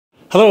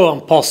Hello,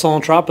 I'm Paul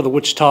Suellentrop of the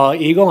Wichita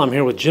Eagle. I'm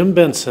here with Jim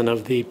Benson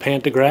of the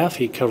Pantagraph.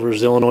 He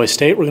covers Illinois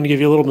State. We're going to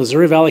give you a little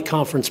Missouri Valley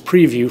Conference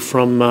preview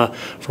from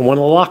one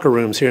of the locker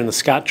rooms here in the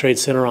Scott Trade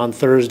Center on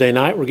Thursday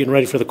night. We're getting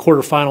ready for the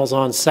quarterfinals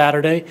on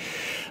Saturday.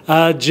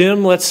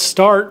 Jim, let's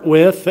start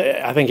with,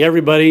 I think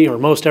everybody or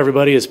most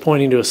everybody is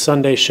pointing to a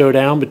Sunday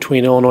showdown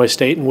between Illinois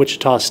State and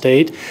Wichita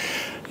State.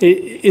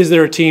 Is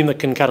there a team that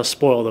can kind of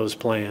spoil those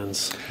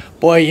plans?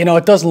 Boy, you know,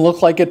 it doesn't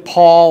look like it,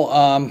 Paul.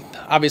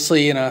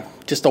 Obviously, in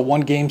just a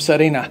one-game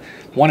setting,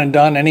 one and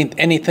done,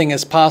 anything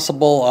is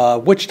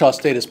possible. Wichita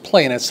State is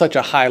playing at such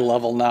a high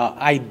level now.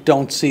 I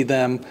don't see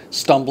them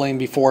stumbling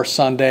before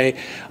Sunday.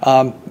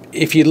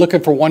 If you're looking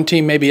for one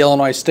team, maybe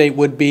Illinois State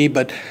would be,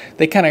 but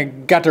they kind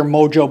of got their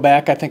mojo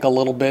back, I think, a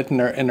little bit in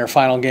their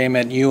final game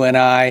at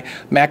UNI.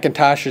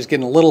 McIntosh is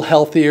getting a little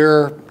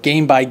healthier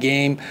game by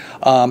game.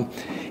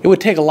 It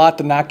would take a lot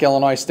to knock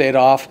Illinois State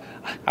off.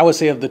 I would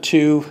say of the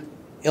two,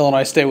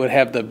 Illinois State would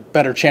have the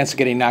better chance of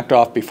getting knocked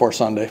off before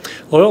Sunday.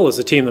 Loyola is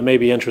a team that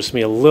maybe interests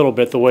me a little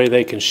bit, the way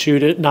they can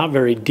shoot it. Not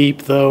very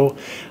deep, though.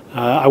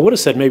 I would have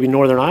said maybe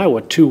Northern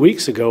Iowa 2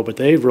 weeks ago, but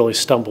they've really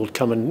stumbled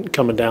coming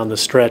down the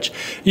stretch.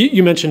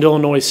 You mentioned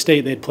Illinois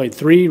State. They'd played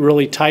 3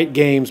 really tight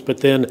games, but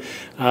then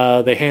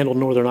they handled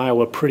Northern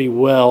Iowa pretty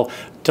well.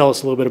 Tell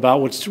us a little bit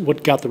about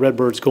what got the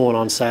Redbirds going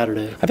on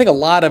Saturday. I think a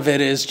lot of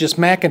it is just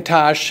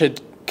McIntosh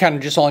had kind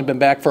of just only been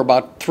back for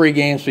about 3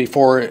 games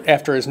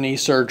after his knee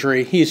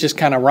surgery. He's just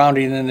kind of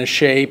rounding into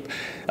shape.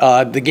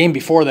 The game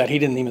before that, he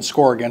didn't even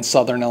score against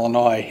Southern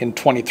Illinois in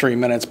 23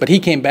 minutes, but he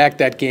came back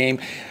that game.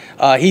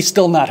 He's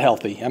still not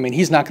healthy. I mean,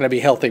 he's not going to be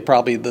healthy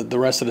probably the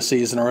rest of the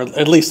season, or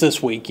at least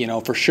this week,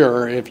 for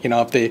sure. If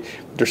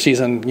their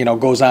season,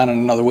 goes on in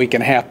another week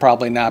and a half,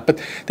 probably not.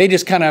 But they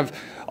just kind of,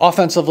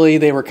 offensively,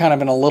 they were kind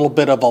of in a little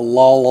bit of a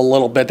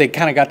lull They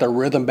kind of got their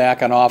rhythm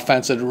back on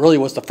offense. It really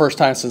was the first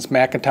time since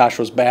McIntosh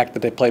was back that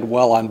they played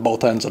well on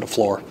both ends of the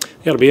floor.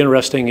 Yeah, it'll be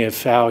interesting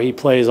how he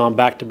plays on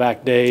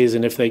back-to-back days,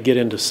 and if they get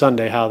into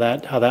Sunday, how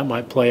that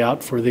might play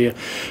out for the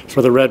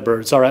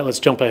Redbirds. All right, let's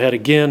jump ahead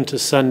again to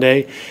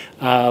Sunday.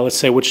 Let's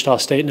say Wichita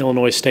State and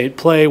Illinois State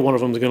play. One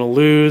of them is going to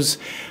lose.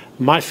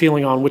 My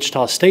feeling on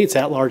Wichita State's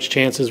at-large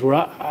chances were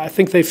I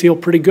think they feel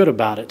pretty good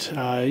about it.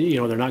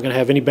 They're not going to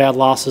have any bad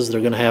losses. They're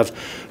going to have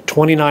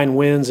 29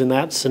 wins in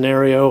that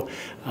scenario.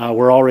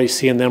 We're already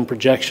seeing them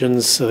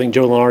projections. I think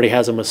Joe Lenardi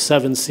has them a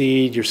 7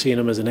 seed. You're seeing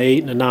them as an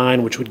 8 and a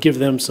 9, which would give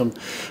them some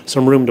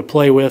room to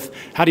play with.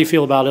 How do you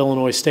feel about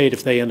Illinois State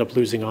if they end up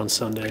losing on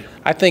Sunday?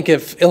 I think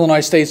if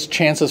Illinois State's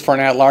chances for an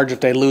at-large,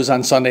 if they lose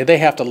on Sunday, they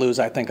have to lose,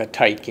 I think, a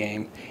tight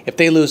game. If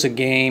they lose a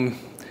game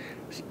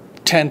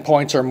 10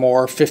 points or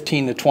more,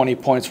 15 to 20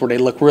 points, where they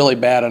look really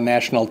bad on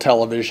national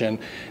television,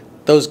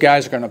 those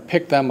guys are going to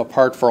pick them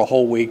apart for a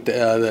whole week.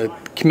 The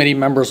committee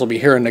members will be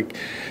hearing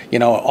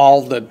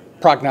all the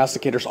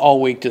prognosticators all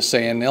week just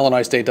saying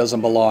Illinois State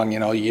doesn't belong.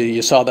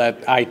 You saw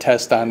that eye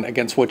test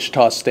against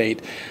Wichita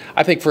State.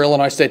 I think for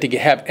Illinois State to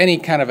have any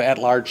kind of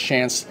at-large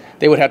chance,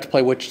 they would have to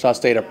play Wichita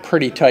State a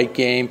pretty tight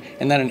game,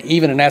 and then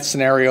even in that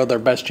scenario, their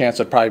best chance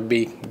would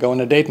probably be going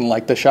to Dayton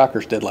like the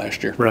Shockers did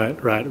last year. Right.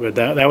 But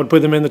that would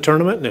put them in the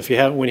tournament,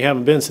 and when you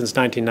haven't been since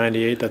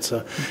 1998,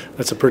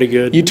 that's a pretty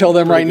good. You tell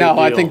them right now,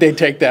 deal. I think they'd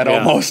take that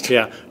almost.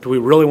 Yeah. Do we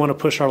really want to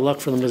push our luck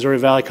for the Missouri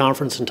Valley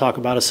Conference and talk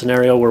about a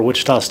scenario where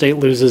Wichita State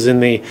loses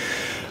in the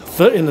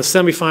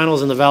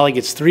semifinals and the Valley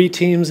gets 3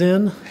 teams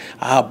in?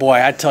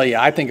 Boy, I tell you,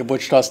 I think if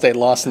Wichita State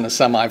lost in the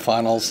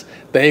semifinals,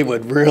 they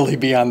would really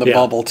be on the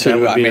bubble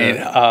too.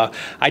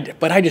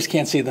 But I just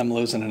can't see them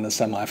losing in the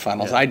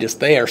semifinals. Yeah.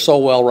 They are so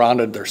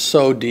well-rounded. They're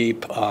so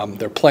deep.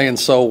 They're playing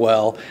so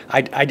well.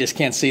 I just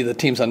can't see the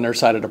teams on their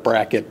side of the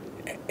bracket,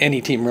 any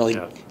team really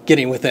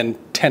getting within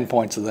 10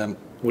 points of them.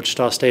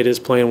 Wichita State is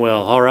playing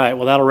well. All right,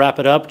 well, that'll wrap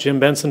it up. Jim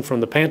Benson from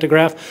the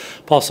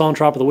Pantagraph, Paul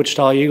Suellentrop of the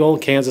Wichita Eagle,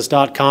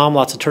 Kansas.com.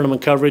 Lots of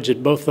tournament coverage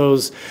at both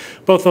those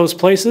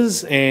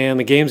places, and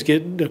the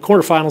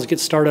quarterfinals get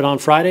started on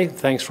Friday.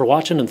 Thanks for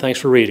watching, and thanks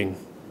for reading.